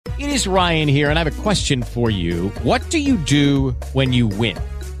It is Ryan here, and I have a question for you. What do you do when you win?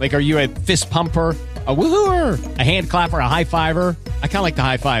 Like, are you a fist pumper, a woohooer, a hand clapper, a high fiver? I kind of like the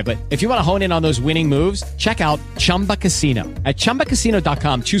high five, but if you want to hone in on those winning moves, check out Chumba Casino. At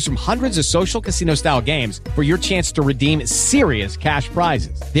ChumbaCasino.com, choose from hundreds of social casino-style games for your chance to redeem serious cash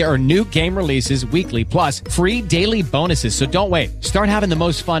prizes. There are new game releases weekly, plus free daily bonuses. So don't wait. Start having the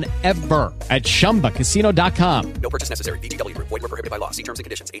most fun ever at ChumbaCasino.com. No purchase necessary. VGW Group. Void where prohibited by law. See terms and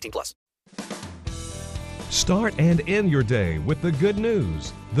conditions. 18+. Start and end your day with the good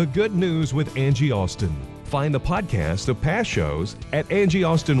news. The Good News with Angie Austin. Find the podcast of past shows at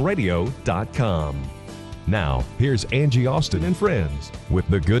angieaustinradio.com. Now, here's Angie Austin and friends with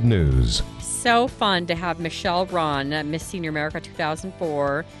the good news. So fun to have Michelle Ron, Miss Senior America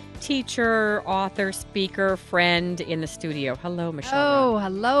 2004, teacher, author, speaker, friend in the studio. Hello, Michelle Ron.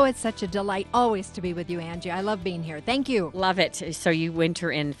 Hello. It's such a delight always to be with you, Angie. I love being here. Thank you. Love it. So you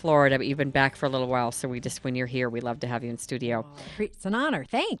winter in Florida, but you've been back for a little while. So when you're here, we love to have you in studio. It's an honor.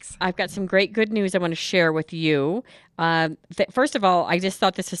 Thanks. I've got some great good news I want to share with you. First of all, I just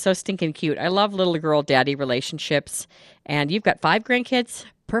thought this is so stinking cute. I love little girl-daddy relationships. And you've got 5 grandkids?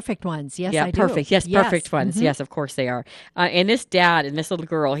 Perfect ones. Yes, yeah, I do. Perfect. Yes, perfect ones. Mm-hmm. Yes, of course they are. And this dad and this little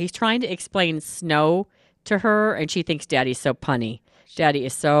girl, he's trying to explain snow to her, and she thinks Daddy's so punny. Daddy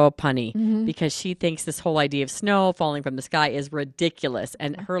is so punny because she thinks this whole idea of snow falling from the sky is ridiculous.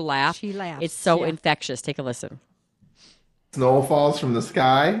 And her laugh, she laughs. It's so infectious. Take a listen. Snow falls from the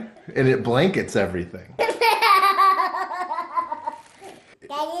sky, and it blankets everything. Daddy's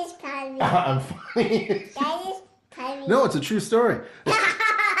punny. I'm funny. Daddy's punny. No, it's a true story.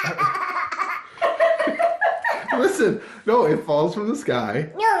 Listen, no, it falls from the sky.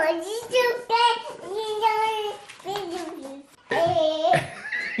 No, it's just too fast.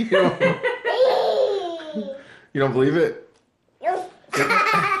 You don't believe it?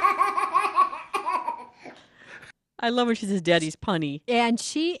 I love when she says Daddy's punny. And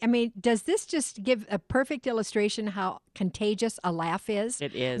does this just give a perfect illustration how contagious a laugh is?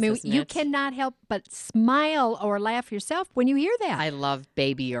 It is, isn't it? You cannot help but smile or laugh yourself when you hear that. I love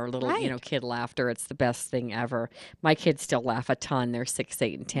baby or little, kid laughter. It's the best thing ever. My kids still laugh a ton. They're 6,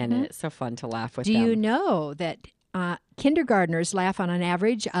 8, and 10, and it's so fun to laugh with them. Do you know that kindergartners laugh on an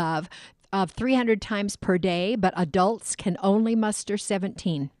average of 300 times per day, but adults can only muster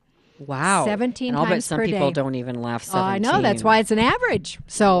 17? Wow. 17 and I'll bet times some per people day. don't even laugh 17. I know. That's why it's an average.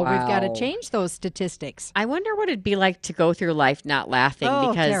 So Wow. we've got to change those statistics. I wonder what it'd be like to go through life not laughing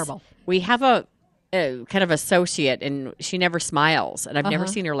because terrible. We have a kind of associate and she never smiles. And I've never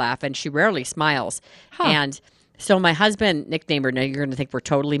seen her laugh and she rarely smiles. And so my husband nicknamed her, now you're going to think we're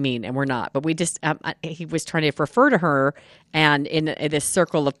totally mean, and we're not. But we just, he was trying to refer to her and in this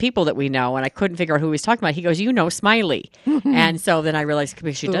circle of people that we know, and I couldn't figure out who he was talking about. He goes, Smiley. And so then I realized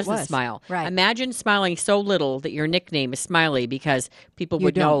she doesn't smile. Right. Imagine smiling so little that your nickname is Smiley because people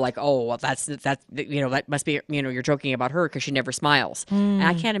would know, like, oh, well, that must be, you're joking about her because she never smiles. And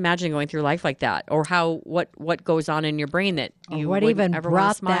I can't imagine going through life like that or what goes on in your brain that you wouldn't ever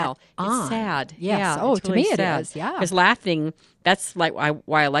want to smile. It's sad. Yes. Yeah, to it's really me sad. it is. Yeah. Because laughing, that's like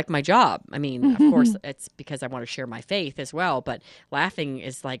why I like my job. I mean, of course, it's because I want to share my faith as well. But laughing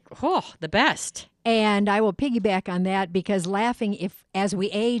is like, the best. And I will piggyback on that because laughing, as we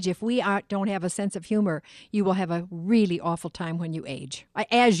age, if we don't have a sense of humor, you will have a really awful time when you age,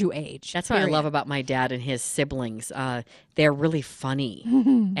 as you age. That's what I love about my dad and his siblings. They're really funny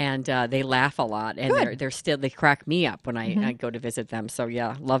and they laugh a lot, and they crack me up when I go to visit them. So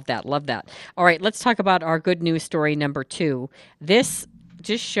yeah, love that. All right, let's talk about our good news story number 2. This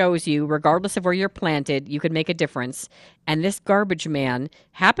just shows you, regardless of where you're planted, you can make a difference. And this garbage man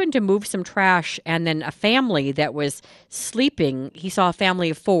happened to move some trash, and then a family that was sleeping, he saw a family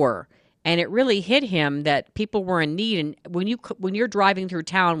of 4. And it really hit him that people were in need. And when you're driving through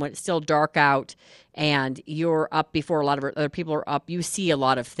town when it's still dark out and you're up before a lot of other people are up, you see a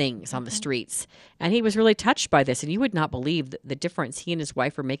lot of things on the streets. And he was really touched by this. And you would not believe the difference he and his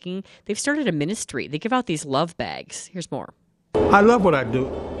wife are making. They've started a ministry. They give out these love bags. Here's more. I love what I do.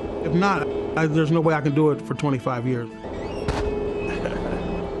 If not, there's no way I can do it for 25 years.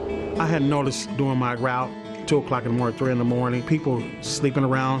 I had noticed during my route, 2 o'clock in the morning, 3 in the morning, people sleeping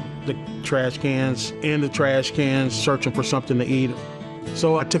around the trash cans, searching for something to eat.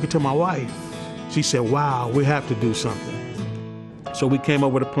 So I took it to my wife. She said, wow, we have to do something. So we came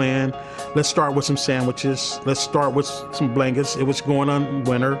up with a plan. Let's start with some sandwiches. Let's start with some blankets. It was going on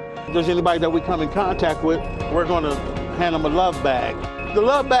winter. If there's anybody that we come in contact with, we're going to hand them a love bag. The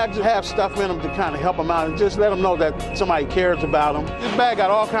love bags have stuff in them to kind of help them out and just let them know that somebody cares about them. This bag got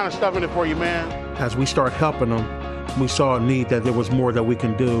all kind of stuff in it for you, man. As we start helping them, We saw a need that there was more that we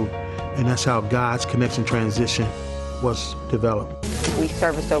can do, and that's how God's Connection Transition was developed. We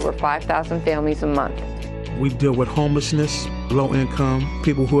service over 5,000 families a month. We deal with homelessness, low income,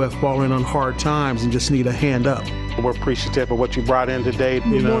 people who have fallen on hard times and just need a hand up. We're appreciative of what you brought in today.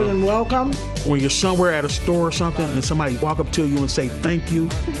 You're more than welcome. When you're somewhere at a store or something and somebody walk up to you and say thank you,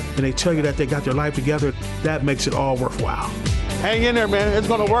 and they tell you that they got their life together, that makes it all worthwhile. Hang in there, man. It's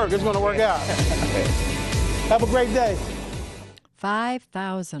going to work. It's going to work out. Have a great day.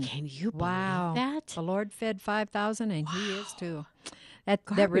 5,000. Can you believe wow. that? The Lord fed 5,000, and He is too. That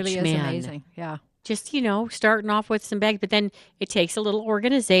Garbage really is man. amazing. Yeah. Just, starting off with some bags, but then it takes a little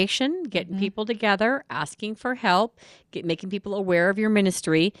organization, getting people together, asking for help, making people aware of your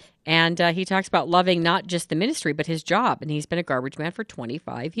ministry. And he talks about loving not just the ministry, but his job. And he's been a garbage man for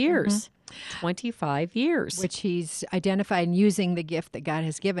 25 years. 25 years. Which he's identified and using the gift that God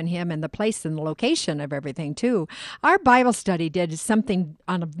has given him and the place and the location of everything, too. Our Bible study did something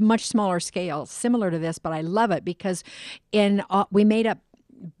on a much smaller scale, similar to this, but I love it because we made up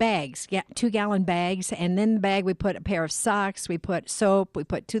bags, 2-gallon bags, and in the bag we put a pair of socks, we put soap, we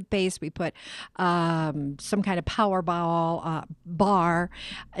put toothpaste, we put some kind of Powerball bar,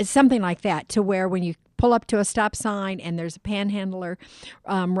 something like that, to where when you pull up to a stop sign and there's a panhandler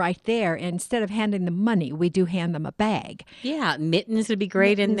right there, and instead of handing them money, we do hand them a bag. Yeah, mittens would be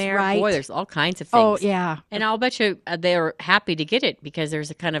great in there. Right. Boy, there's all kinds of things. Oh, yeah. And I'll bet you they're happy to get it because there's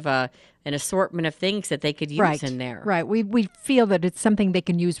a kind of an assortment of things that they could use in there. Right. We feel that it's something they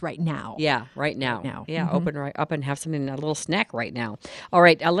can use right now. Yeah, right now. Yeah, Mm-hmm. open right up and have something, a little snack right now. All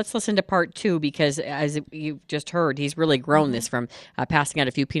right, let's listen to part 2 because as you just heard, he's really grown this from passing out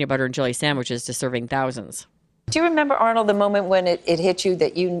a few peanut butter and jelly sandwiches to serving thousands. Do you remember, Arnold, the moment when it hit you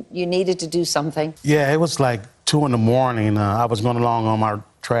that you needed to do something? Yeah, it was like 2 in the morning. I was going along on my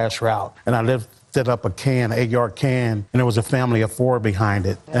trash route, and I lifted up a 8-yard can, and there was a family of 4 behind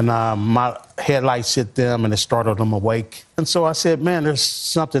it. And my headlights hit them, and it startled them awake. And so I said, man, there's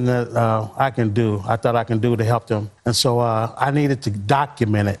something that I can do. I thought I can do to help them. And so I needed to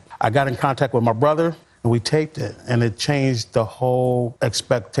document it. I got in contact with my brother, and we taped it, and it changed the whole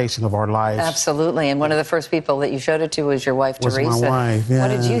expectation of our lives. Absolutely. And one of the first people that you showed it to was your wife, Was Teresa. my wife, yeah.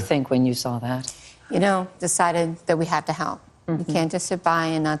 What did you think when you saw that? Decided that we had to help. You can't just sit by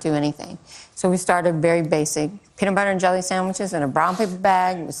and not do anything. So we started very basic. Peanut butter and jelly sandwiches in a brown paper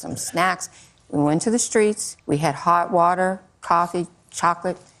bag with some snacks. We went to the streets. We had hot water, coffee,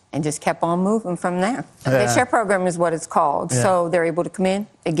 chocolate, and just kept on moving from there. The share program is what it's called. Yeah. So they're able to come in,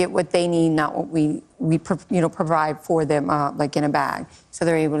 they get what they need, not what we provide for them, like in a bag. So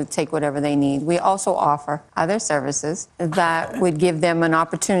they're able to take whatever they need. We also offer other services that would give them an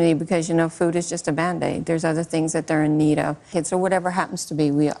opportunity because, food is just a Band-Aid. There's other things that they're in need of. Kids or whatever happens to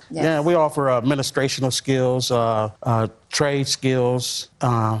be. We offer administrational skills, trade skills,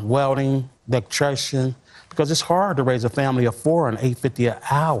 welding, electrician, because it's hard to raise a family of 4 on $8.50 an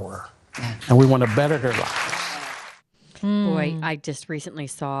hour, and we want to better their lives. Boy, I just recently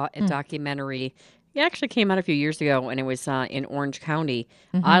saw a documentary. It actually came out a few years ago, and it was in Orange County,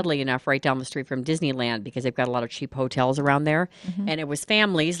 oddly enough, right down the street from Disneyland, because they've got a lot of cheap hotels around there. And it was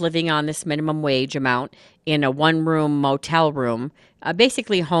families living on this minimum wage amount in a one-room motel room,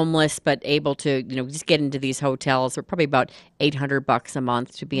 basically homeless, but able to, just get into these hotels. They're probably about $800 a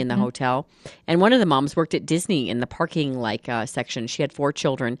month to be in the hotel. And one of the moms worked at Disney in the parking section. She had 4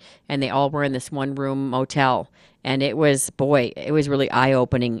 children, and they all were in this one-room motel. And it was really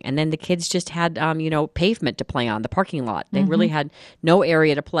eye-opening. And then the kids just had, pavement to play on, the parking lot. They really had no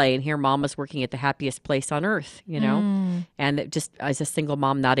area to play. And here mom was working at the happiest place on earth, And it just, as a single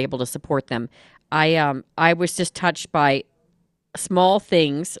mom, not able to support them. I was just touched by small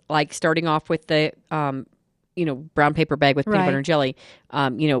things, like starting off with the, brown paper bag with peanut butter and jelly,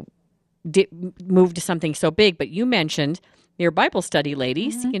 move to something so big. But you mentioned your Bible study,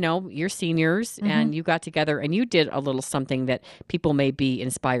 ladies, you're seniors, and you got together and you did a little something that people may be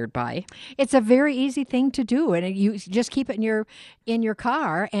inspired by. It's a very easy thing to do, and you just keep it in your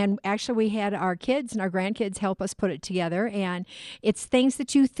car. And actually, we had our kids and our grandkids help us put it together. And it's things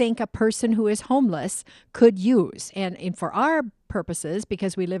that you think a person who is homeless could use. And for our purposes,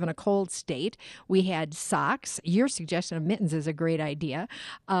 because we live in a cold state, we had socks. Your suggestion of mittens is a great idea.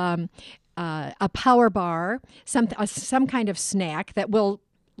 A power bar, some kind of snack that will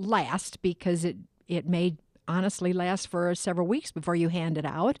last because it may honestly lasts for several weeks before you hand it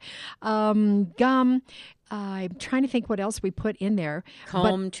out. Gum. I'm trying to think what else we put in there.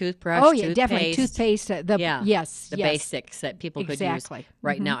 Comb, toothbrush, oh yeah, toothpaste. definitely toothpaste. Yes, the yes. basics that people could use Exactly.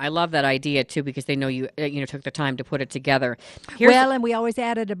 right Mhm. now. I love that idea too because they know you took the time to put it together. And we always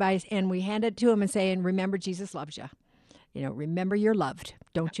added and we hand it to them and say, and remember, Jesus loves you. Remember you're loved.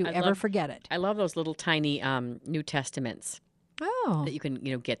 Don't you ever forget it. I love those little tiny New Testaments. Oh. That you can,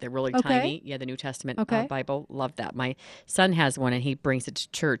 get. They're really Okay. tiny. Yeah, the New Testament Okay. Bible. Love that. My son has one, and he brings it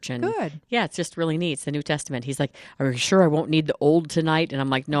to church. And Good. Yeah, it's just really neat. It's the New Testament. He's like, "Are you sure I won't need the Old tonight?" And I'm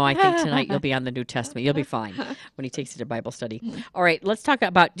like, "No, I think tonight you'll be on the New Testament. You'll be fine." When he takes you to Bible study. All right, let's talk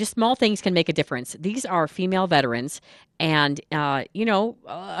about just small things can make a difference. These are female veterans, and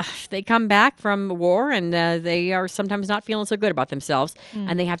they come back from war, and they are sometimes not feeling so good about themselves,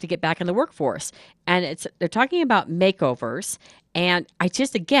 and they have to get back in the workforce. And they're talking about makeovers. And I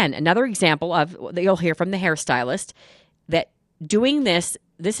just, again, another example of that you'll hear from the hairstylist that doing this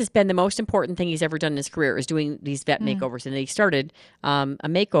has been the most important thing he's ever done in his career is doing these vet makeovers. And he started a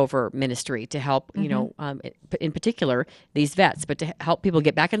makeover ministry to help, in particular, these vets, but to help people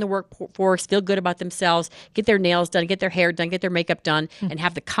get back in the workforce, feel good about themselves, get their nails done, get their hair done, get their makeup done, and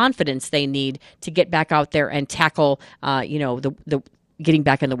have the confidence they need to get back out there and tackle, the getting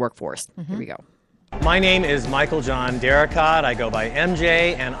back in the workforce. Here we go. My name is Michael John Derricott. I go by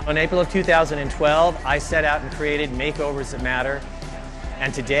MJ, and in April of 2012, I set out and created Makeovers That Matter.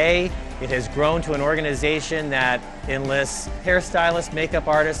 And today, it has grown to an organization that enlists hairstylists, makeup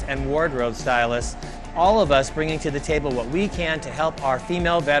artists, and wardrobe stylists, all of us bringing to the table what we can to help our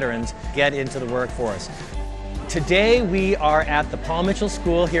female veterans get into the workforce. Today we are at the Paul Mitchell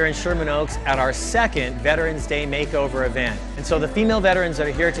School here in Sherman Oaks at our second Veterans Day Makeover event. And so the female veterans that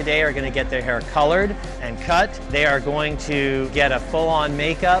are here today are going to get their hair colored and cut. They are going to get a full-on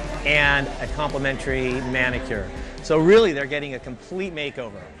makeup and a complimentary manicure. So really they're getting a complete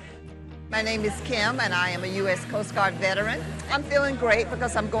makeover. My name is Kim, and I am a U.S. Coast Guard veteran. I'm feeling great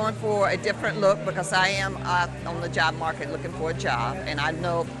because I'm going for a different look because I am on the job market looking for a job. And I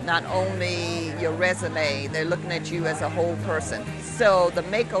know not only your resume, they're looking at you as a whole person. So the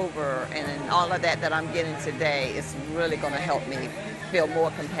makeover and all of that I'm getting today is really going to help me feel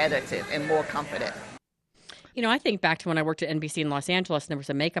more competitive and more confident. I think back to when I worked at NBC in Los Angeles, and there was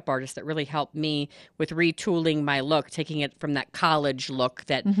a makeup artist that really helped me with retooling my look, taking it from that college look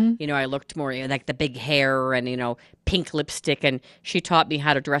that, I looked more like the big hair and, pink lipstick. And she taught me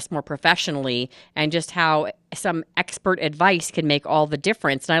how to dress more professionally and just how some expert advice can make all the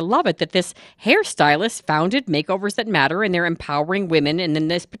difference. And I love it that this hairstylist founded Makeovers That Matter, and they're empowering women, and in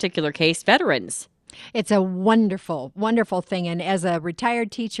this particular case, veterans. It's a wonderful, wonderful thing. And as a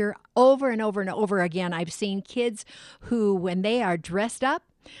retired teacher, over and over and over again, I've seen kids who, when they are dressed up,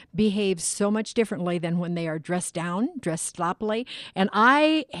 behave so much differently than when they are dressed down, dressed sloppily. And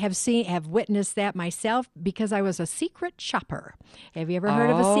I have witnessed that myself because I was a secret shopper. Have you ever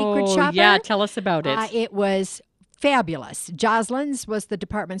heard of a secret shopper? Yeah, tell us about it. It was fabulous. Joslin's was the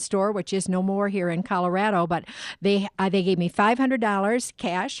department store, which is no more here in Colorado, but they gave me $500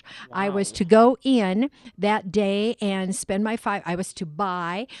 cash. Wow. I was to go in that day and spend I was to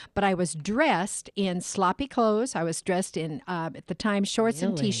buy, but I was dressed in sloppy clothes. I was dressed in, at the time, shorts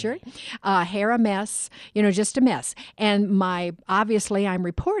and T-shirt, hair a mess, just a mess. And obviously I'm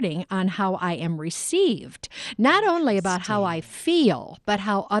reporting on how I am received, not only about how I feel, but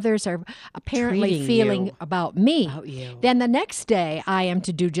how others are apparently treating feeling you. about me. You. Then the next day, I am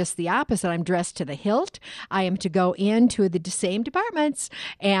to do just the opposite. I'm dressed to the hilt. I am to go into the same departments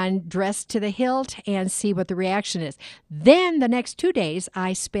and dress to the hilt and see what the reaction is. Then the next 2 days,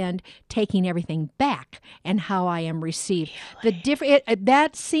 I spend taking everything back and how I am received. Really?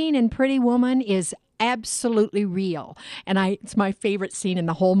 That scene in Pretty Woman is absolutely real. And it's my favorite scene in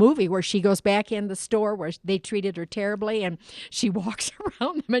the whole movie where she goes back in the store where they treated her terribly and she walks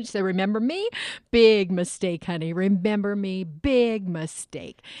around them and she says, "Remember me? Big mistake, honey. Remember me? Big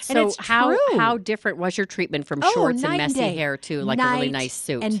mistake." So and it's how different was your treatment from shorts and messy day. hair to like a really nice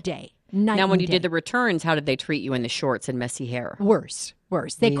suit? And day. Now, when you did the returns, how did they treat you in the shorts and messy hair? Worse.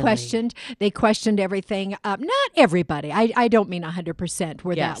 They Really? questioned everything. Not everybody. I don't mean 100%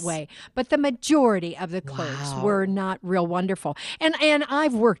 were Yes. that way, but the majority of the clerks were not real wonderful. And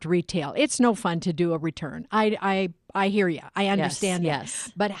I've worked retail. It's no fun to do a return. I hear you. I understand that.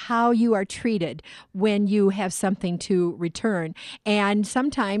 Yes. But how you are treated when you have something to return. And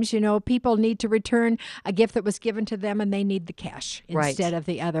sometimes, people need to return a gift that was given to them and they need the cash instead of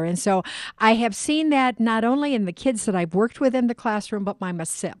the other. And so I have seen that not only in the kids that I've worked with in the classroom, but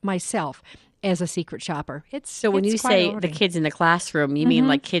myself. as a secret shopper. So when you quite say rewarding. the kids in the classroom, you mean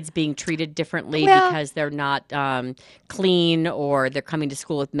like kids being treated differently Well- because they're not clean, or they're coming to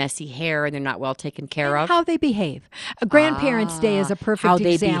school with messy hair and they're not well taken care of? How they behave. Grandparents' Day is a perfect how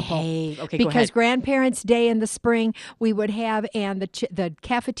they example. behave. Okay, go because ahead. Grandparents' Day in the spring we would have, and the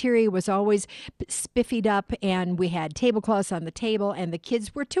cafeteria was always spiffied up, and we had tablecloths on the table, and the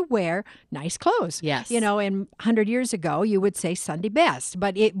kids were to wear nice clothes. Yes. You know, and 100 years ago you would say Sunday best,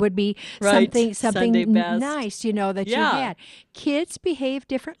 but it would be Right. something Sunday best. nice, you know, that you Yeah. had. Kids behave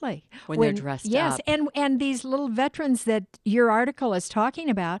differently When they're dressed yes, up. and these little veterans that your article is talking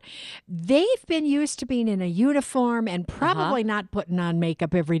about, they've been used to being in a uniform and probably not putting on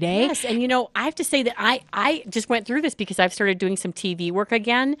makeup every day. Yes, and I have to say that I just went through this because I've started doing some TV work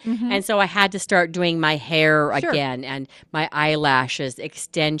again, and so I had to start doing my hair Sure. again, and my eyelashes,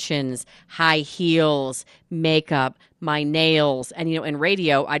 extensions, high heels, makeup, my nails, and in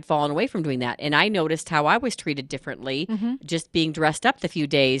radio I'd fallen away from doing that, and I noticed how I was treated differently just being dressed up the few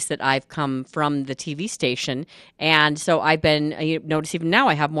days that I've come from the TV station. And so I've been notice even now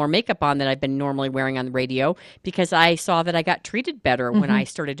I have more makeup on than I've been normally wearing on the radio, because I saw that I got treated better when I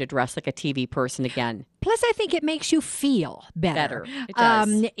started to dress like a TV person again. Plus, I think it makes you feel better. It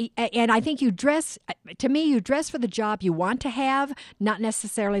does. And I think you dress for the job you want to have, not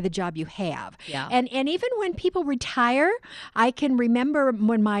necessarily the job you have. Yeah. And even when people retire, I can remember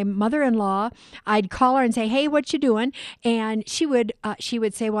when my mother-in-law, I'd call her and say, "Hey, what you doing?" And she would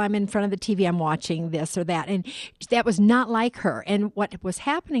say, "Well, I'm in front of the TV. I'm watching this or that." And that was not like her. And what was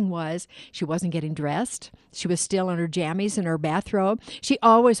happening was she wasn't getting dressed. She was still in her jammies and her bathrobe. She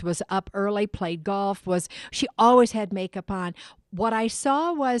always was up early, played golf, she always had makeup on. What I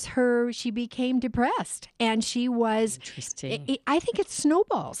saw was she became depressed, and she was. Interesting. I think it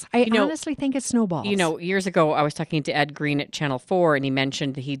snowballs. I honestly think it snowballs. Years ago, I was talking to Ed Green at Channel 4, and he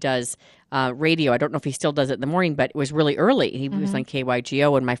mentioned that he does radio. I don't know if he still does it in the morning, but it was really early. He was on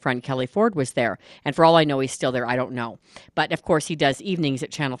KYGO, and my friend Kelly Ford was there. And for all I know, he's still there. I don't know. But, of course, he does evenings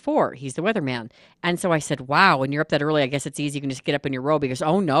at Channel 4. He's the weatherman. And so I said, wow, when you're up that early, I guess it's easy. You can just get up in your robe. He goes,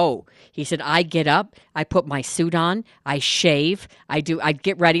 oh, no. He said, I get up, I put my suit on, I shave, I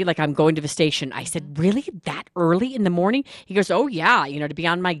get ready like I'm going to the station. I said, really? That early in the morning? He goes, oh, yeah. To be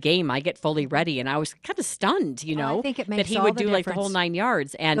on my game, I get fully ready. And I was kind of stunned, I think it makes that he all would the do like the whole difference. 9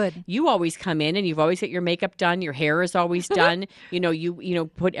 yards. And Good. you always come in and you've always got your makeup done. Your hair is always done. You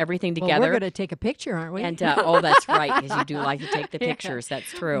put everything Well, together. we're going to take a picture, aren't we? And that's right, because you do like to take the pictures.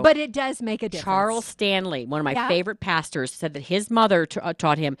 That's true. But it does make a difference. Charles Stanley, one of my Yeah. favorite pastors, said that his mother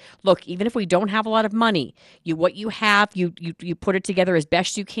taught him, look, even if we don't have a lot of money, what you have, you put it together as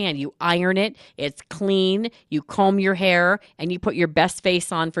best you can. You iron it, it's clean, you comb your hair, and you put your best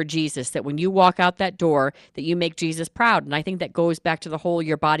face on for Jesus, that when you walk out that door, that you make Jesus proud. And I think that goes back to the whole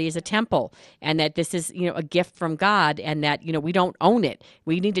your body is a temple, and that this is a gift from God, and that we don't own it.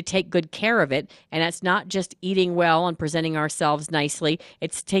 We need to take good care of it, and that's not just eating well and presenting ourselves nicely.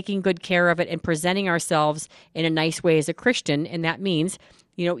 It's taking good care of it and presenting ourselves in a nice way as a Christian, and that means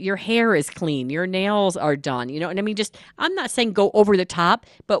your hair is clean, your nails are done, and I mean, I'm not saying go over the top,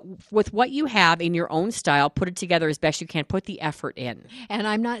 but with what you have in your own style, put it together as best you can, put the effort in. And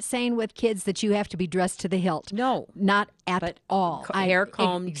I'm not saying with kids that you have to be dressed to the hilt. No. Not at all. Hair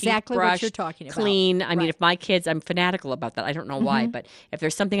comb, exactly teeth brushed, what you're talking about. clean. I mean, Right. if my kids, I'm fanatical about that. I don't know why, but if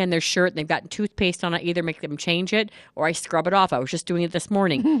there's something on their shirt and they've got toothpaste on it, either make them change it or I scrub it off. I was just doing it this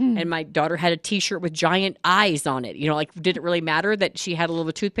morning, and my daughter had a T-shirt with giant eyes on it. Did it really matter that she had a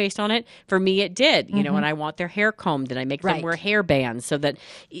little toothpaste on it? For me, it did. And I want their hair combed, and I make them Right. wear hair bands so that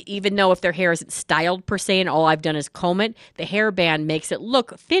even though if their hair isn't styled per se, and all I've done is comb it, the hair band makes it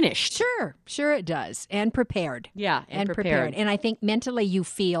look finished. Sure it does. And prepared. Yeah, and prepared. And I think mentally you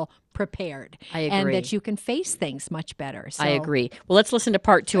feel prepared. I agree. And that you can face things much better. So. I agree. Well, let's listen to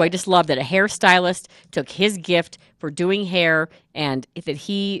part 2. I just love that a hairstylist took his gift for doing hair, and that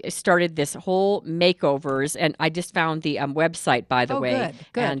he started this whole makeovers. And I just found the website, by the way.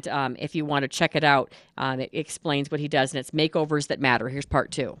 Good. And if you want to check it out, it explains what he does, and it's Makeovers That Matter. Here's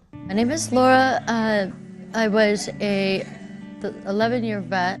part 2. My name is Laura. I was a 11-year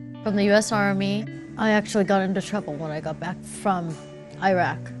vet from the U.S. Army. I actually got into trouble when I got back from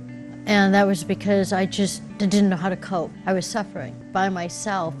Iraq. And that was because I just didn't know how to cope. I was suffering by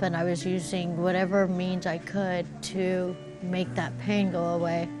myself, and I was using whatever means I could to make that pain go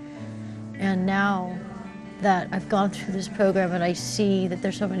away. And now that I've gone through this program and I see that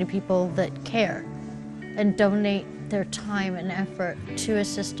there's so many people that care and donate their time and effort to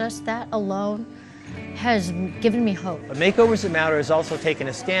assist us, that alone has given me hope. But Makeovers That Matter has also taken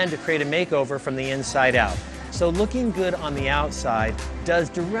a stand to create a makeover from the inside out. So looking good on the outside does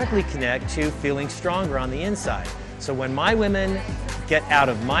directly connect to feeling stronger on the inside. So when my women get out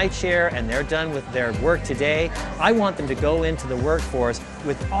of my chair and they're done with their work today, I want them to go into the workforce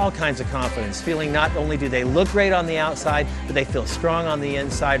with all kinds of confidence, feeling not only do they look great on the outside, but they feel strong on the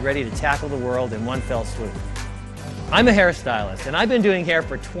inside, ready to tackle the world in one fell swoop. I'm a hairstylist, and I've been doing hair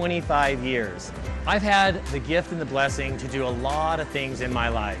for 25 years. I've had the gift and the blessing to do a lot of things in my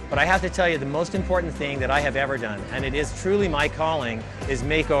life, but I have to tell you the most important thing that I have ever done, and it is truly my calling, is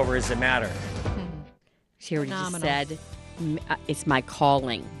makeovers that matter. She already just said, it's my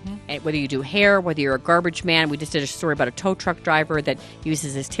calling. And whether you do hair, whether you're a garbage man, we just did a story about a tow truck driver that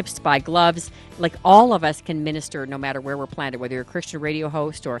uses his tips to buy gloves. Like, all of us can minister no matter where we're planted, whether you're a Christian radio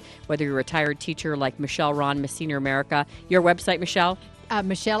host or whether you're a retired teacher like Michelle Ron, Miss Senior America. Your website, Michelle?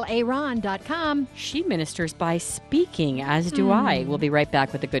 MichelleAron.com. She ministers by speaking, as do I. We'll be right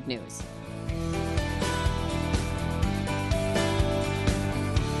back with the good news.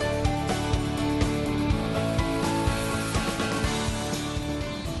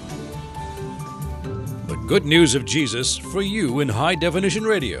 Good news of Jesus for you in high definition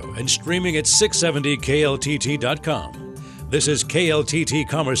radio and streaming at 670kltt.com. This is KLTT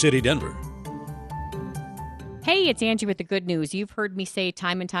Commerce City, Denver. Hey, it's Angie with the good news. You've heard me say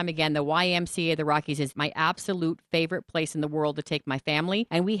time and time again, the YMCA of the Rockies is my absolute favorite place in the world to take my family.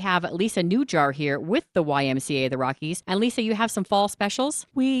 And we have at least a new jar here with the YMCA of the Rockies. And Lisa, you have some fall specials?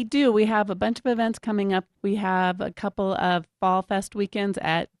 We do. We have a bunch of events coming up. We have a couple of Fall Fest weekends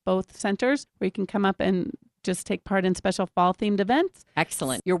at both centers where you can come up and just take part in special fall-themed events.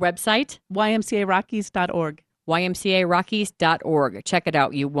 Excellent. Your website? YMCARockies.org. YMCARockies.org. Check it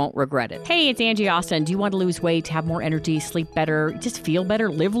out. You won't regret it. Hey, it's Angie Austin. Do you want to lose weight, have more energy, sleep better, just feel better,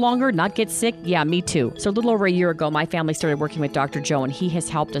 live longer, not get sick? Yeah, me too. So a little over a year ago, my family started working with Dr. Joe, and he has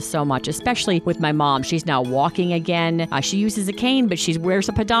helped us so much, especially with my mom. She's now walking again. She uses a cane, but she wears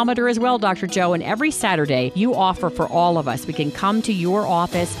a pedometer as well, Dr. Joe. And every Saturday, you offer for all of us. We can come to your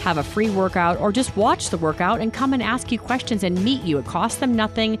office, have a free workout, or just watch the workout and come and ask you questions and meet you. It costs them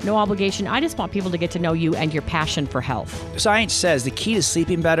nothing, no obligation. I just want people to get to know you and your passion for health. Science says the key to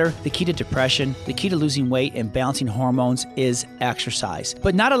sleeping better, the key to depression, the key to losing weight and balancing hormones is exercise.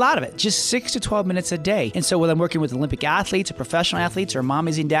 But not a lot of it, just 6 to 12 minutes a day. And so whether I'm working with Olympic athletes or professional athletes or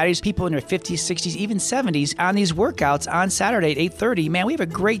mommies and daddies, people in their 50s, 60s, even 70s on these workouts on Saturday at 8:30, man, we have a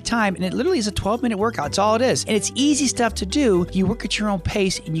great time. And it literally is a 12-minute workout. It's all it is. And it's easy stuff to do. You work at your own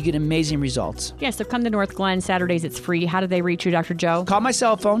pace and you get amazing results. Yeah, so come to North Glen. Saturdays, it's free. How do they reach you, Dr. Joe? Call my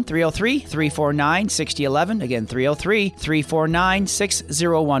cell phone, 303-349-6011. Again,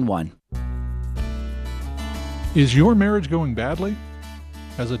 303-349-6011. Is your marriage going badly?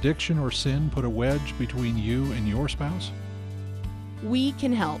 Has addiction or sin put a wedge between you and your spouse? We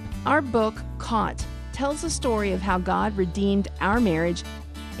can help. Our book, Caught, tells the story of how God redeemed our marriage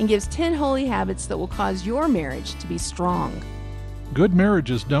and gives 10 holy habits that will cause your marriage to be strong. Good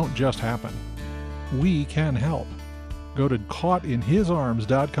marriages don't just happen. We can help. Go to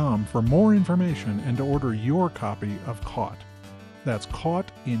caughtinhisarms.com for more information and to order your copy of Caught. That's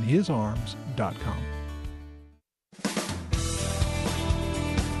caughtinhisarms.com.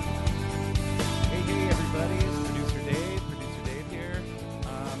 Hey everybody, it's Producer Dave here.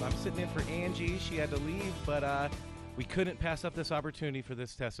 I'm sitting in for Angie. She had to leave, but we couldn't pass up this opportunity for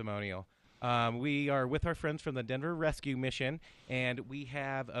this testimonial. We are with our friends from the Denver Rescue Mission, and we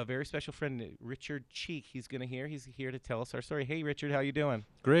have a very special friend, Richard Cheek. He's here to tell us our story. Hey, Richard, how you doing?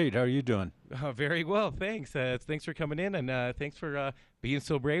 Great. How are you doing? Very well, thanks. Thanks for coming in, and thanks for being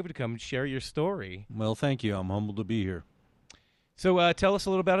so brave to come share your story. Well, thank you. I'm humbled to be here. So tell us a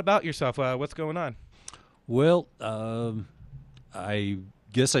little bit about yourself. What's going on? Well, I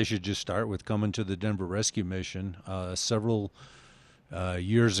guess I should just start with coming to the Denver Rescue Mission. Several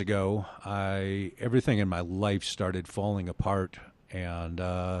years ago, everything in my life started falling apart, and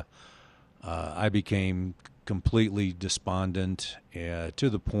I became completely despondent to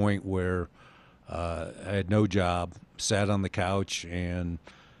the point where I had no job, sat on the couch, and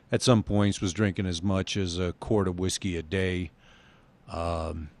at some points was drinking as much as a quart of whiskey a day,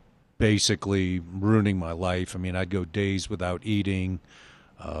 basically ruining my life. I mean, I'd go days without eating,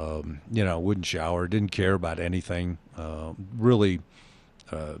 wouldn't shower, didn't care about anything, really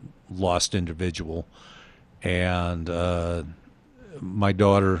lost individual. And my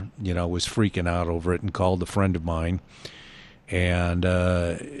daughter, was freaking out over it and called a friend of mine. And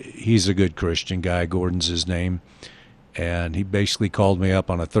he's a good Christian guy, Gordon's his name. And he basically called me up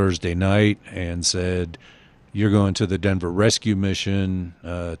on a Thursday night and said, "You're going to the Denver Rescue Mission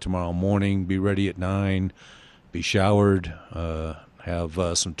tomorrow morning. Be ready at 9. Be showered. Have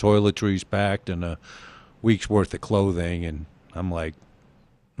some toiletries packed and a week's worth of clothing, and I'm like,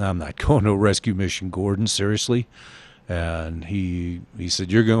 I'm not going to a rescue mission, Gordon, seriously. And he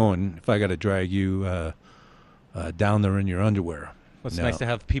said, you're going if I got to drag you down there in your underwear. Well, it's nice to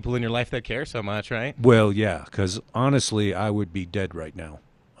have people in your life that care so much, right? Well, yeah, because honestly, I would be dead right now.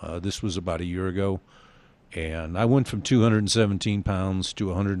 This was about a year ago, and I went from 217 pounds to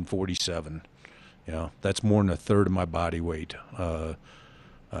 147. That's more than a third of my body weight.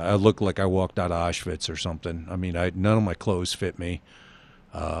 I looked like I walked out of Auschwitz or something. I mean, none of my clothes fit me.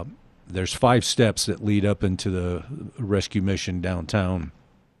 There's 5 steps that lead up into the rescue mission downtown,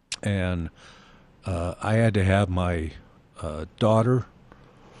 and I had to have my daughter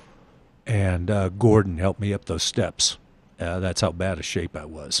and Gordon help me up those steps. That's how bad a shape I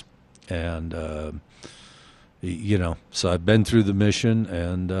was. And, so I've been through the mission,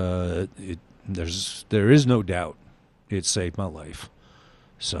 and there is no doubt it saved my life.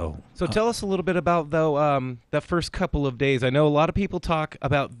 So tell us a little bit about, though, that first couple of days. I know a lot of people talk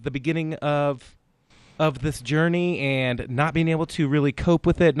about the beginning of this journey and not being able to really cope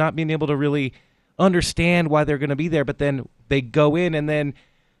with it, not being able to really understand why they're going to be there, but then they go in, and then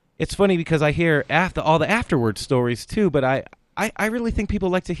it's funny because I hear all the afterward stories too, but I really think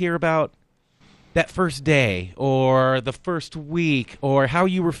people like to hear about that first day or the first week or how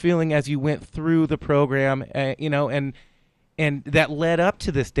you were feeling as you went through the program, and that led up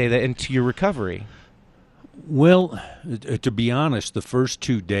to this day, and to your recovery. Well, to be honest, the first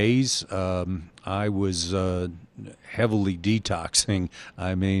 2 days I was heavily detoxing.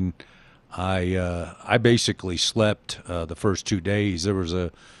 I mean, I basically slept the first 2 days. There was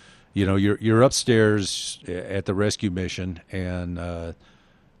you're upstairs at the rescue mission, and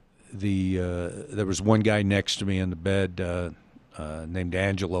there was one guy next to me in the bed named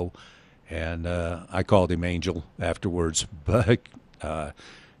Angelo. And I called him Angel afterwards, but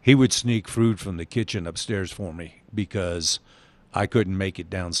he would sneak food from the kitchen upstairs for me because I couldn't make it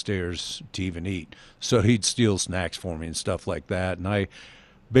downstairs to even eat. So he'd steal snacks for me and stuff like that. And I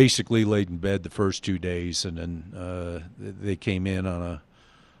basically laid in bed the first 2 days, and then they came in on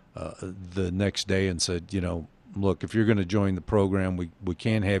the next day and said, look, if you're going to join the program, we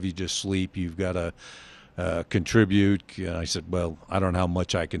can't have you just sleep. You've got to contribute. And I said, well, I don't know how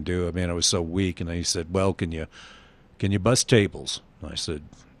much I can do. I mean, I was so weak. And he said, well, can you bust tables? And I said,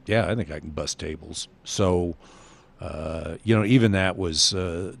 yeah, I think I can bust tables. So, even that was,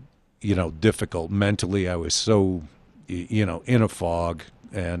 difficult. Mentally, I was so, in a fog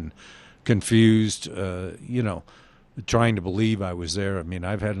and confused, trying to believe I was there. I mean,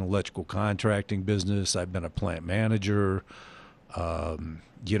 I've had an electrical contracting business. I've been a plant manager. I'm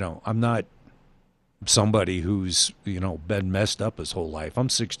not somebody who's been messed up his whole life. I'm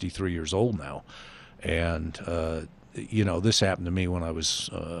 63 years old now, and this happened to me when I was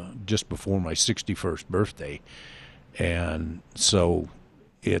just before my 61st birthday, and so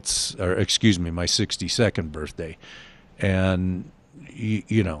my 62nd birthday, and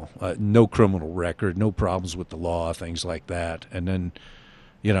no criminal record, no problems with the law, things like that, and then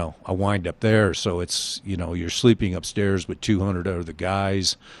I wind up there. So it's you're sleeping upstairs with 200 other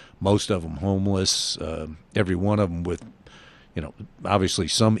guys, most of them homeless, every one of them with, obviously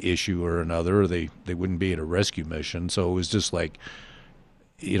some issue or another. They wouldn't be at a rescue mission. So it was just like,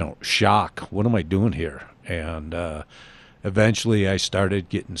 shock. What am I doing here? And eventually I started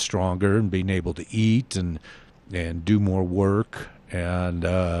getting stronger and being able to eat and do more work. And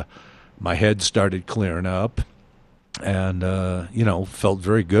my head started clearing up, and,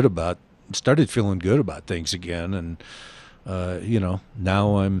 started feeling good about things again. And, now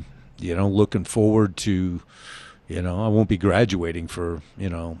I'm, looking forward to, I won't be graduating for,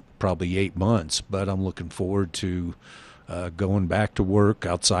 probably 8 months, but I'm looking forward to going back to work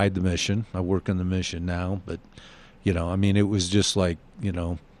outside the mission. I work in the mission now, but, it was just like,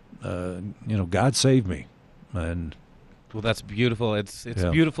 God saved me. And well, that's beautiful. It's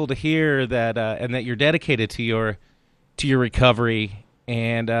beautiful to hear that, and that you're dedicated to your recovery,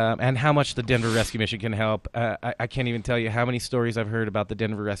 and how much the Denver Rescue Mission can help. I can't even tell you how many stories I've heard about the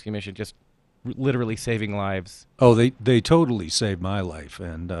Denver Rescue Mission just literally saving lives. Oh, they totally saved my life,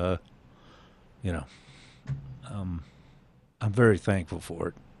 and I'm very thankful for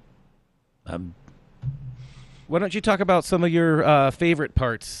it. Why don't you talk about some of your favorite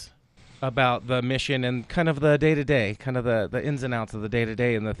parts about the mission and kind of the day-to-day, kind of the ins and outs of the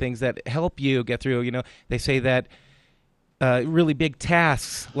day-to-day and the things that help you get through? They say that really big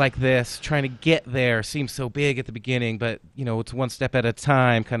tasks like this, trying to get there, seem so big at the beginning, but, it's one step at a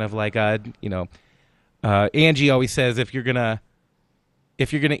time, kind of like, Angie always says, if you're gonna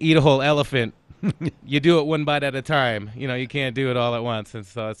eat a whole elephant, you do it one bite at a time. You can't do it all at once, and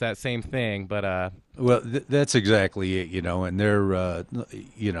so it's that same thing. But well, that's exactly it. And they're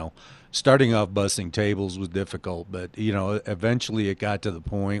starting off busting tables was difficult, but eventually it got to the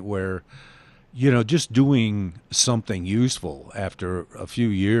point where just doing something useful after a few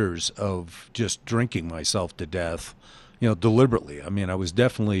years of just drinking myself to death, deliberately. I mean, I was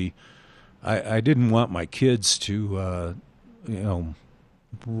definitely, I didn't want my kids to,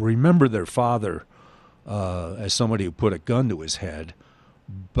 remember their father as somebody who put a gun to his head.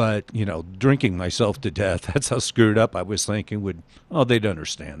 But, drinking myself to death, that's how screwed up I was thinking they'd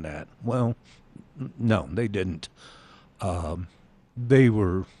understand that. Well, no, they didn't. They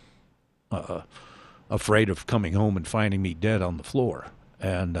were afraid of coming home and finding me dead on the floor.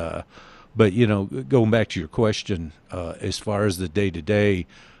 And but going back to your question, as far as the day-to-day,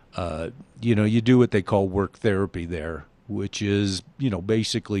 you do what they call work therapy there, which is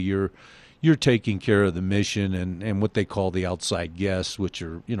basically you're taking care of the mission and what they call the outside guests, which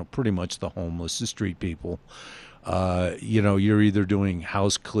are pretty much the homeless, the street people. You're either doing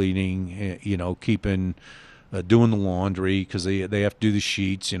house cleaning, keeping doing the laundry because they have to do the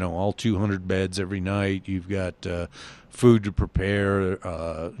sheets, all 200 beds every night. You've got food to prepare,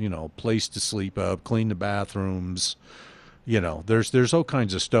 place to sleep up, clean the bathrooms. There's all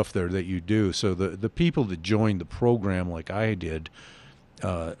kinds of stuff there that you do. So the people that joined the program like I did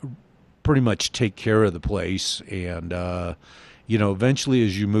pretty much take care of the place. And, eventually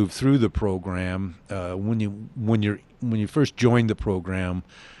as you move through the program, when you first join the program,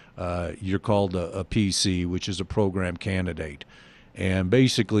 you're called a PC, which is a program candidate. And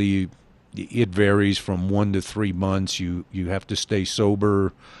basically, it varies from 1 to 3 months. You have to stay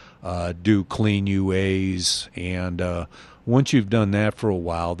sober, do clean UAs, and once you've done that for a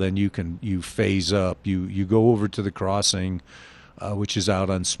while, then you phase up. You go over to the crossing, which is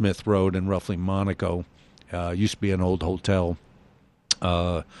out on Smith Road in roughly Monaco. Used to be an old hotel.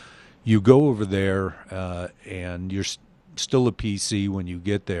 You go over there, and you're still a PC when you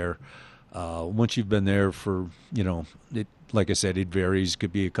get there. Once you've been there for, like I said, it varies.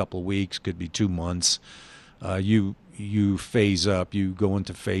 Could be a couple of weeks, could be 2 months. You phase up. You go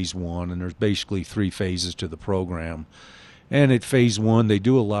into phase 1, and there's basically 3 phases to the program. And at phase 1, they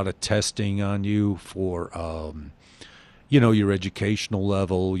do a lot of testing on you for, your educational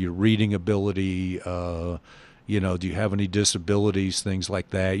level, your reading ability. Do you have any disabilities, things like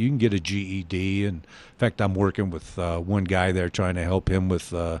that? You can get a GED. And in fact, I'm working with one guy there trying to help him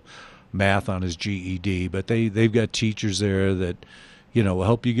with math on his GED. But they've got teachers there that, will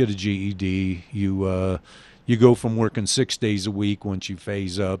help you get a GED. You go from working 6 days a week once you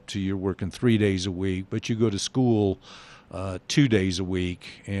phase up to you're working 3 days a week. But you go to school 2 days a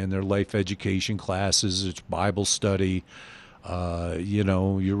week, and they're life education classes. It's Bible study.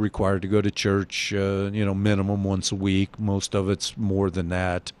 You're required to go to church, minimum once a week. Most of it's more than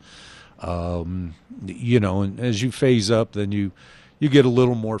that. And as you phase up, then you get a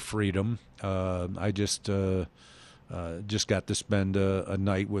little more freedom. I just got to spend a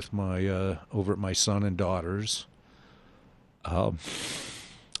night with my over at my son and daughters.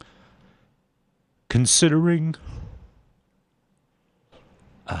 Considering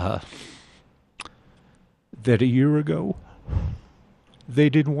that a year ago they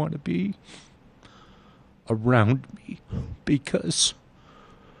didn't want to be around me because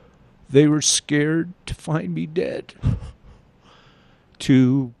they were scared to find me dead,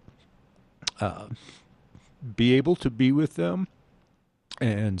 to be able to be with them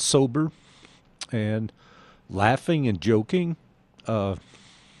and sober and laughing and joking.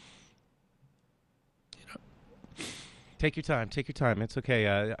 Take your time. Take your time. It's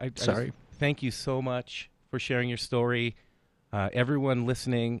okay. Sorry. Thank you so much for sharing your story. Everyone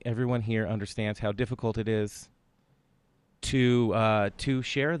listening, everyone here understands how difficult it is to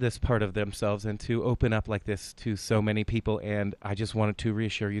share this part of themselves and to open up like this to so many people. And I just wanted to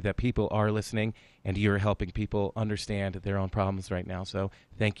reassure you that people are listening and you're helping people understand their own problems right now. So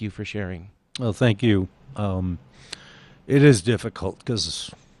thank you for sharing. Well, thank you. It is difficult because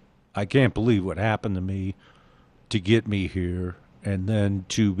I can't believe what happened to me to get me here, and then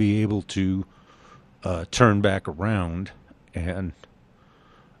to be able to turn back around and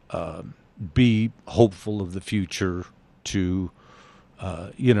be hopeful of the future, to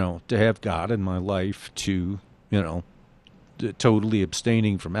have God in my life, to totally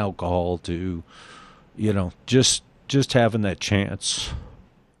abstaining from alcohol, to just having that chance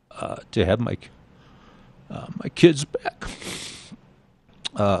to have my kids back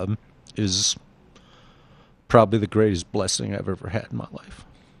is probably the greatest blessing I've ever had in my life.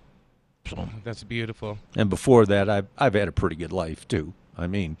 So that's beautiful. And before that, I've had a pretty good life too. I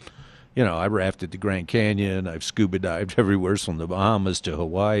mean, I rafted the Grand Canyon. I've scuba dived everywhere from the Bahamas to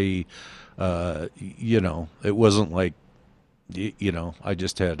Hawaii. It wasn't like, I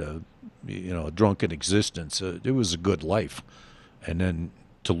just had a drunken existence. It was a good life. And then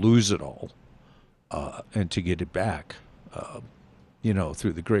to lose it all and to get it back,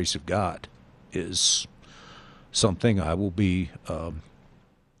 through the grace of God is something I will be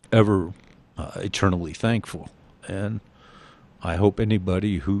ever eternally thankful. And I hope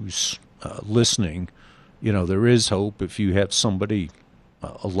anybody who's listening, there is hope if you have somebody,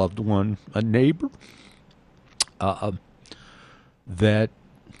 a loved one, a neighbor, that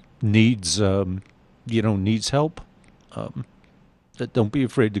needs, needs help. That don't be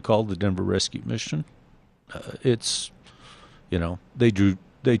afraid to call the Denver Rescue Mission. It's,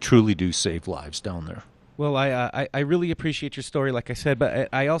 they truly do save lives down there. Well, I really appreciate your story, like I said, but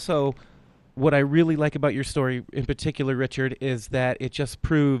I also, what I really like about your story in particular, Richard, is that it just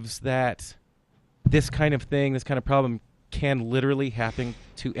proves that this kind of thing, this kind of problem can literally happen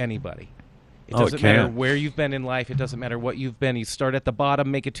to anybody. It doesn't matter where you've been in life. It doesn't matter what you've been. You start at the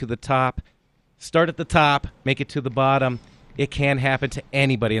bottom, make it to the top. Start at the top, make it to the bottom. It can happen to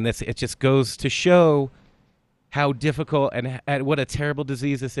anybody, and it just goes to show how difficult and what a terrible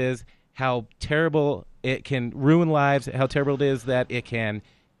disease this is, how terrible it can ruin lives, how terrible it is that it can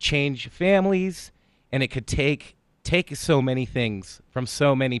change families, and it could take so many things from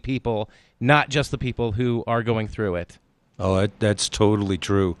so many people, not just the people who are going through it. Oh, that's totally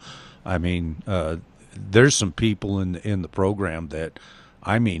true. I mean, there's some people in the program that,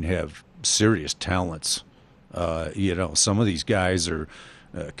 have serious talents. Some of these guys are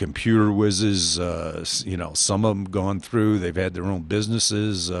computer whizzes. Some of them gone through. They've had their own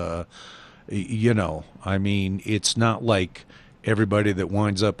businesses. It's not like everybody that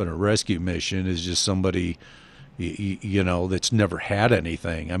winds up in a rescue mission is just somebody, that's never had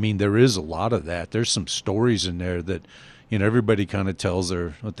anything. I mean, there is a lot of that. There's some stories in there that, everybody kind of tells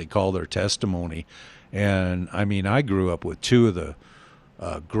what they call their testimony. And I grew up with two of the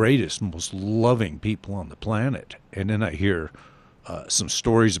greatest, most loving people on the planet. And then I hear some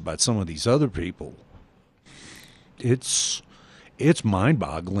stories about some of these other people. It's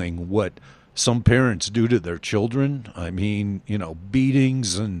mind-boggling what some parents do to their children.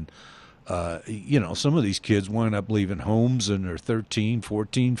 Beatings and, some of these kids wind up leaving homes and they're 13,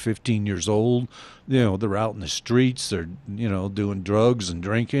 14, 15 years old. They're out in the streets. They're, doing drugs and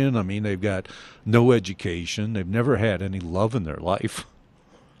drinking. They've got no education. They've never had any love in their life.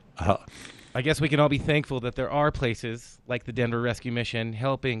 I guess we can all be thankful that there are places like the Denver Rescue Mission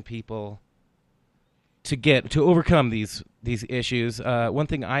helping people to overcome these issues. One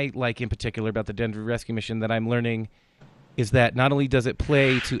thing I like in particular about the Denver Rescue Mission that I'm learning is that not only does it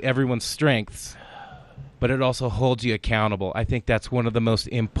play to everyone's strengths, but it also holds you accountable. I think that's one of the most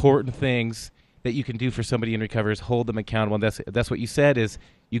important things that you can do for somebody in recovery is hold them accountable. And that's what you said is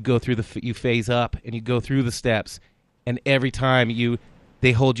you go through you phase up and you go through the steps, and every time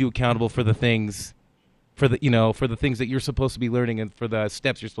they hold you accountable for the things, for the things that you're supposed to be learning and for the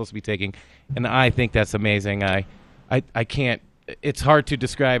steps you're supposed to be taking. And I think that's amazing. I can't. It's hard to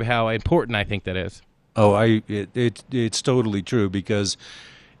describe how important I think that is. Oh, it's totally true because,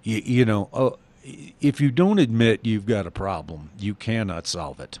 if you don't admit you've got a problem, you cannot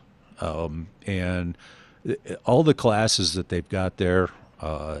solve it. And all the classes that they've got there,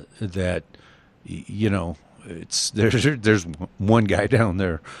 there's one guy down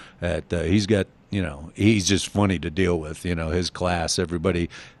there that he's got, he's just funny to deal with. His class, everybody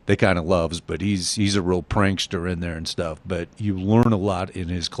they kind of loves, but he's a real prankster in there and stuff. But you learn a lot in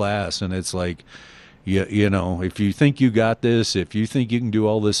his class, and it's like, if you think you got this, if you think you can do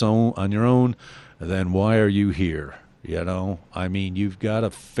all this on your own, then why are you here? You've got to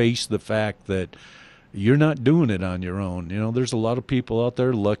face the fact that you're not doing it on your own. There's a lot of people out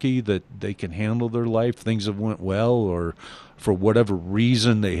there lucky that they can handle their life. Things have went well, or for whatever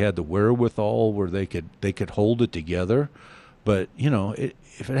reason they had the wherewithal where they could hold it together. But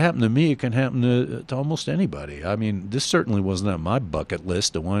if it happened to me, it can happen to almost anybody. This certainly wasn't on my bucket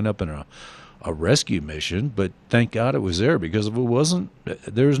list to wind up in a rescue mission, but thank God it was there, because if it wasn't,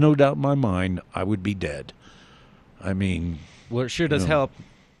 there's no doubt in my mind I would be dead. Well, it sure does help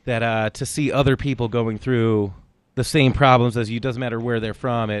that to see other people going through the same problems as you. Doesn't matter where they're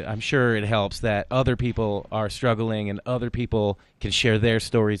from. I'm sure it helps that other people are struggling and other people can share their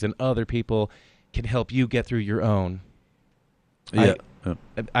stories and other people can help you get through your own. Yeah.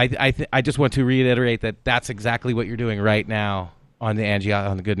 I just want to reiterate that that's exactly what you're doing right now on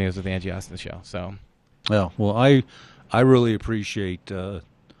the Good News with Angie Austin show. So, well, I really appreciate the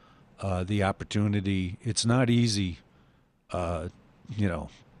opportunity. It's not easy,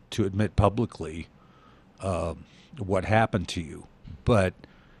 to admit publicly what happened to you, but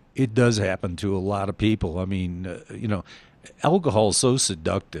it does happen to a lot of people. I mean, alcohol is so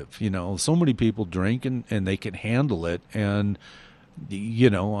seductive. So many people drink and they can handle it, and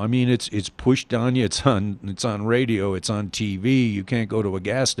I mean, it's pushed on you. It's on radio. It's on TV. You can't go to a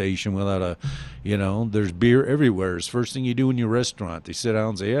gas station without there's beer everywhere. It's the first thing you do in your restaurant. They sit down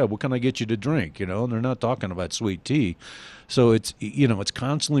and say, "Yeah, what can I get you to drink?" And they're not talking about sweet tea. So it's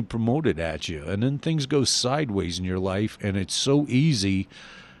constantly promoted at you, and then things go sideways in your life, and it's so easy,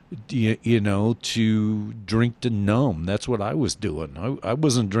 to drink to numb. That's what I was doing. I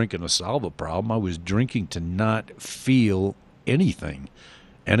wasn't drinking to solve a problem. I was drinking to not feel anything,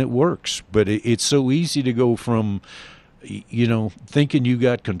 and it works. But it's so easy to go from thinking you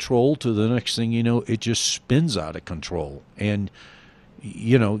got control to the next thing it just spins out of control, and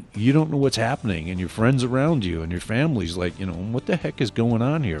you don't know what's happening, and your friends around you and your family's like, what the heck is going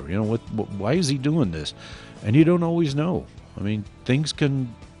on here? Why is he doing this? And you don't always know. I mean, things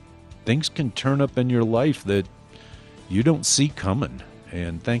can turn up in your life that you don't see coming,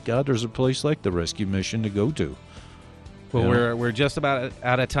 and thank God there's a place like the Rescue Mission to go to. Well, we're just about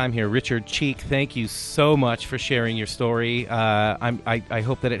out of time here. Richard Cheek, thank you so much for sharing your story. I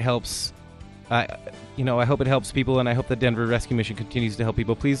hope that it helps. I hope it helps people, and I hope the Denver Rescue Mission continues to help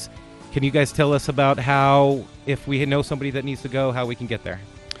people. Please, can you guys tell us about how, if we know somebody that needs to go, how we can get there?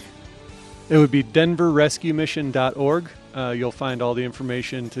 It would be denverrescuemission.org. You'll find all the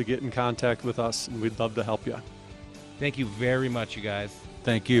information to get in contact with us, and we'd love to help you. Thank you very much, you guys.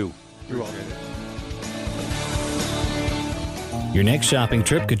 Thank you. You're welcome. Your next shopping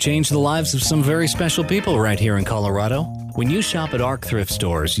trip could change the lives of some very special people right here in Colorado. When you shop at ARC thrift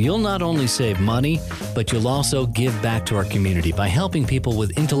stores, you'll not only save money, but you'll also give back to our community by helping people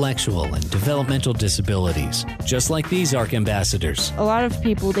with intellectual and developmental disabilities, just like these ARC ambassadors. A lot of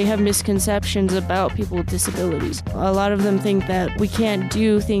people, they have misconceptions about people with disabilities. A lot of them think that we can't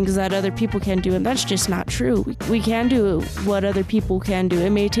do things that other people can do, and that's just not true. We can do what other people can do.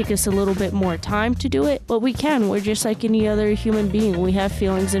 It may take us a little bit more time to do it, but we can. We're just like any other human being. We have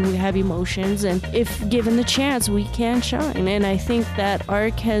feelings and we have emotions, and if given the chance, we can shine. And I think that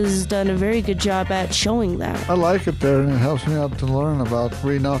ARC has done a very good job at showing that. I like it there, and it helps me out to learn about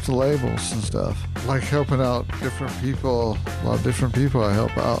reading off the labels and stuff. Like helping out different people, a lot of different people I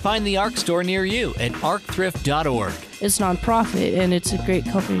help out. Find the ARC store near you at arcthrift.org. It's nonprofit, and it's a great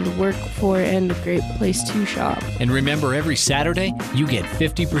company to work for and a great place to shop. And remember, every Saturday, you get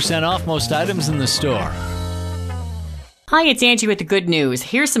 50% off most items in the store. Hi, it's Angie with the good news.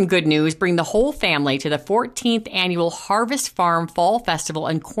 Here's some good news. Bring the whole family to the 14th annual Harvest Farm Fall Festival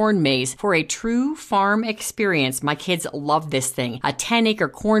and Corn Maze for a true farm experience. My kids love this thing. A 10-acre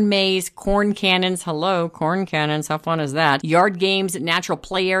corn maze, corn cannons. Hello, corn cannons. How fun is that? Yard games, natural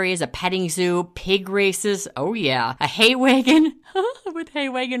play areas, a petting zoo, pig races. Oh, yeah. A hay wagon with hay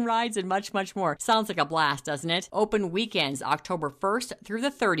wagon rides and much, much more. Sounds like a blast, doesn't it? Open weekends, October 1st through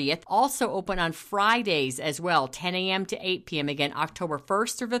the 30th. Also open on Fridays as well, 10 a.m. to 8 p.m. Again, October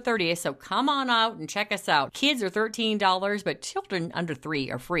 1st through the 30th. So come on out and check us out. Kids are $13, but children under 3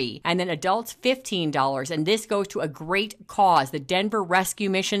 are free. And then adults, $15. And this goes to a great cause. The Denver Rescue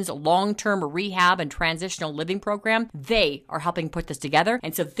Mission's long-term rehab and transitional living program. They are helping put this together.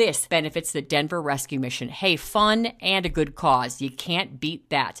 And so this benefits the Denver Rescue Mission. Hey, fun and a good cause. You can't beat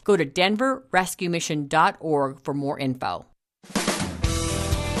that. Go to denverrescuemission.org for more info.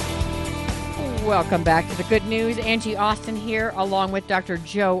 Welcome back to the good news. Angie Austin here, along with Dr.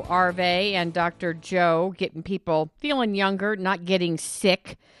 Joe Arve, and Dr. Joe getting people feeling younger, not getting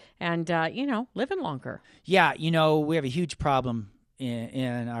sick, and, living longer. Yeah, we have a huge problem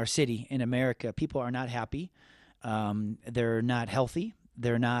in our city, in America. People are not happy. They're not healthy.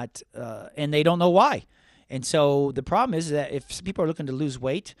 They're not, and they don't know why. And so the problem is that if people are looking to lose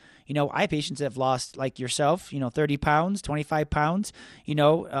weight, I have patients that have lost, like yourself, 30 pounds, 25 pounds,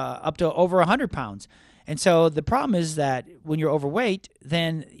 up to over 100 pounds. And so the problem is that when you're overweight,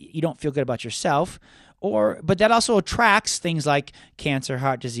 then you don't feel good about yourself. But that also attracts things like cancer,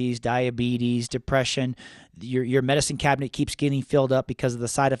 heart disease, diabetes, depression. Your medicine cabinet keeps getting filled up because of the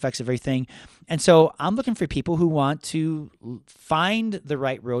side effects of everything. And so I'm looking for people who want to find the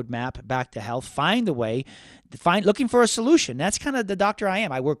right roadmap back to health, find the way, looking for a solution. That's kind of the doctor I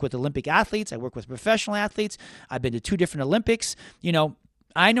am. I work with Olympic athletes. I work with professional athletes. I've been to 2 different Olympics.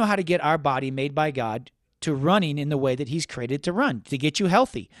 I know how to get our body made by God to running in the way that he's created to run, to get you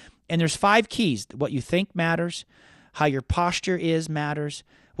healthy. And there's 5 keys. What you think matters, how your posture is matters,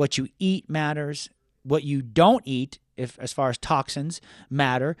 what you eat matters, what you don't eat, as far as toxins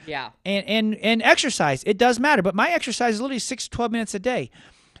matter. Yeah. And exercise, it does matter. But my exercise is literally 6 to 12 minutes a day.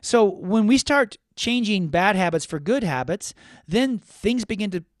 So when we start changing bad habits for good habits, then things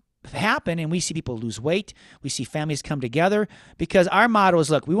begin to happen and we see people lose weight. We see families come together because our motto is,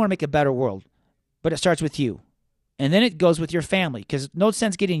 look, we want to make a better world, but it starts with you. And then it goes with your family because no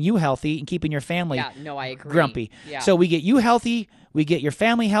sense getting you healthy and keeping your family I agree. grumpy. Yeah. So we get you healthy, we get your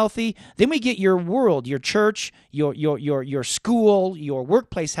family healthy, then we get your world, your church, your school, your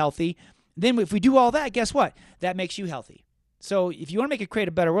workplace healthy. Then if we do all that, guess what? That makes you healthy. So if you want to create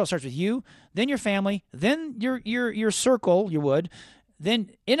a better world, it starts with you, then your family, then your circle,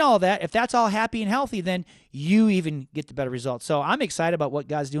 then in all that, if that's all happy and healthy, then you even get the better results. So I'm excited about what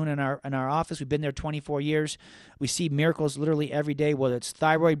God's doing in our office. We've been there 24 years. We see miracles literally every day, whether it's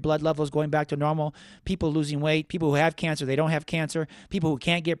thyroid blood levels going back to normal, people losing weight, people who have cancer, they don't have cancer, people who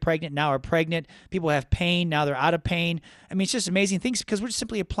can't get pregnant now are pregnant, people who have pain, now they're out of pain. I mean, it's just amazing things because we're just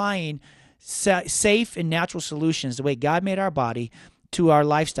simply applying safe and natural solutions the way God made our body to our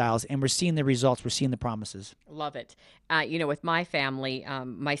lifestyles, and we're seeing the results. We're seeing the promises. Love it. With my family,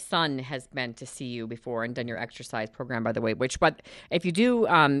 my son has been to see you before and done your exercise program, by the way, but if you do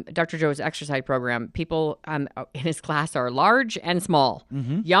Dr. Joe's exercise program, people in his class are large and small,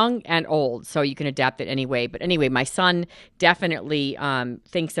 young and old, so you can adapt it anyway. But anyway, my son definitely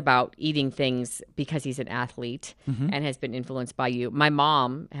thinks about eating things because he's an athlete and has been influenced by you. My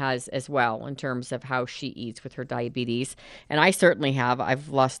mom has as well in terms of how she eats with her diabetes, and I certainly have. I've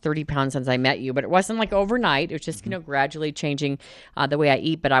lost 30 pounds since I met you, but it wasn't like overnight. It was just, gradually changing the way I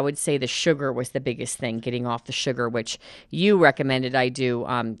eat. But I would say the sugar was the biggest thing, getting off the sugar, which you recommended I do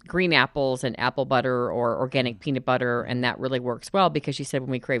green apples and apple butter or organic peanut butter. And that really works well because you said when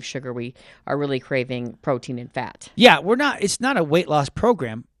we crave sugar, we are really craving protein and fat. Yeah, it's not a weight loss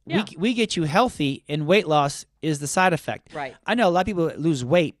program. Yeah. We get you healthy, and weight loss is the side effect. Right. I know a lot of people that lose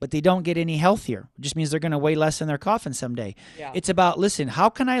weight, but they don't get any healthier. It just means they're going to weigh less in their coffin someday. Yeah. It's about, listen, how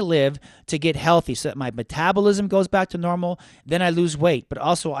can I live to get healthy so that my metabolism goes back to normal, then I lose weight, but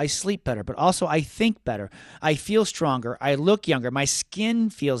also I sleep better, but also I think better, I feel stronger, I look younger, my skin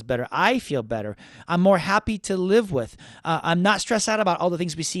feels better, I feel better, I'm more happy to live with, I'm not stressed out about all the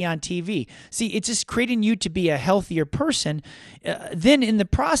things we see on TV. See, it's just creating you to be a healthier person. Then in the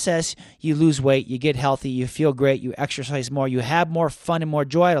process, you lose weight, you get healthy, you feel great, you exercise more, you have more fun and more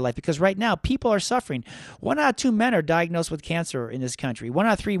joy out of life. Because right now, people are suffering. 1 out of 2 men are diagnosed with cancer in this country. 1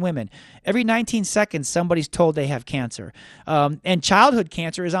 out of 3 women. Every 19 seconds, somebody's told they have cancer. And childhood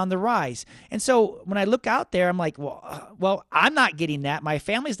cancer is on the rise. And so when I look out there, I'm like, well, I'm not getting that. My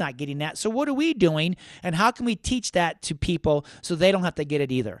family's not getting that. So what are we doing? And how can we teach that to people so they don't have to get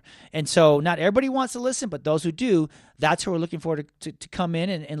it either? And so not everybody wants to listen, but those who do, that's who we're looking for to come in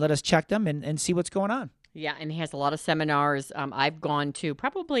and let us check them and see what's going on. Yeah, and he has a lot of seminars. I've gone to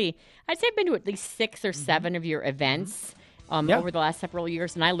probably, I'd say I've been to at least 6 or 7 of your events over the last several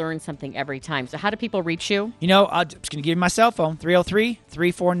years, and I learned something every time. So how do people reach you? I'm just going to give you my cell phone,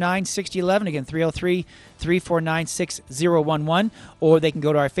 303-349-6011. Again, 303-349-6011. Or they can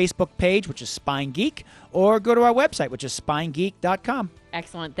go to our Facebook page, which is Spine Geek, or go to our website, which is spinegeek.com.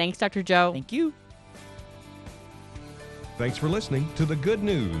 Excellent. Thanks, Dr. Joe. Thank you. Thanks for listening to The Good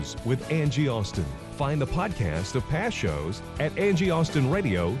News with Angie Austin. Find the podcast of past shows at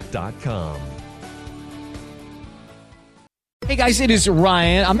angieaustinradio.com. Hey guys, it is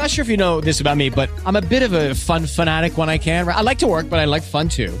Ryan. I'm not sure if you know this about me, but I'm a bit of a fun fanatic when I can. I like to work, but I like fun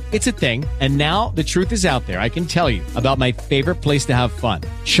too. It's a thing. And now the truth is out there. I can tell you about my favorite place to have fun.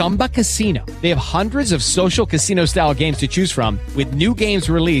 Chumba Casino. They have hundreds of social casino style games to choose from with new games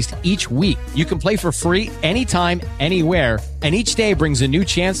released each week. You can play for free anytime, anywhere. And each day brings a new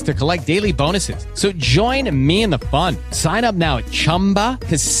chance to collect daily bonuses. So join me in the fun. Sign up now at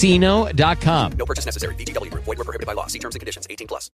ChumbaCasino.com. No purchase necessary. VGW Group. Void where prohibited by law. See terms and conditions. 18+.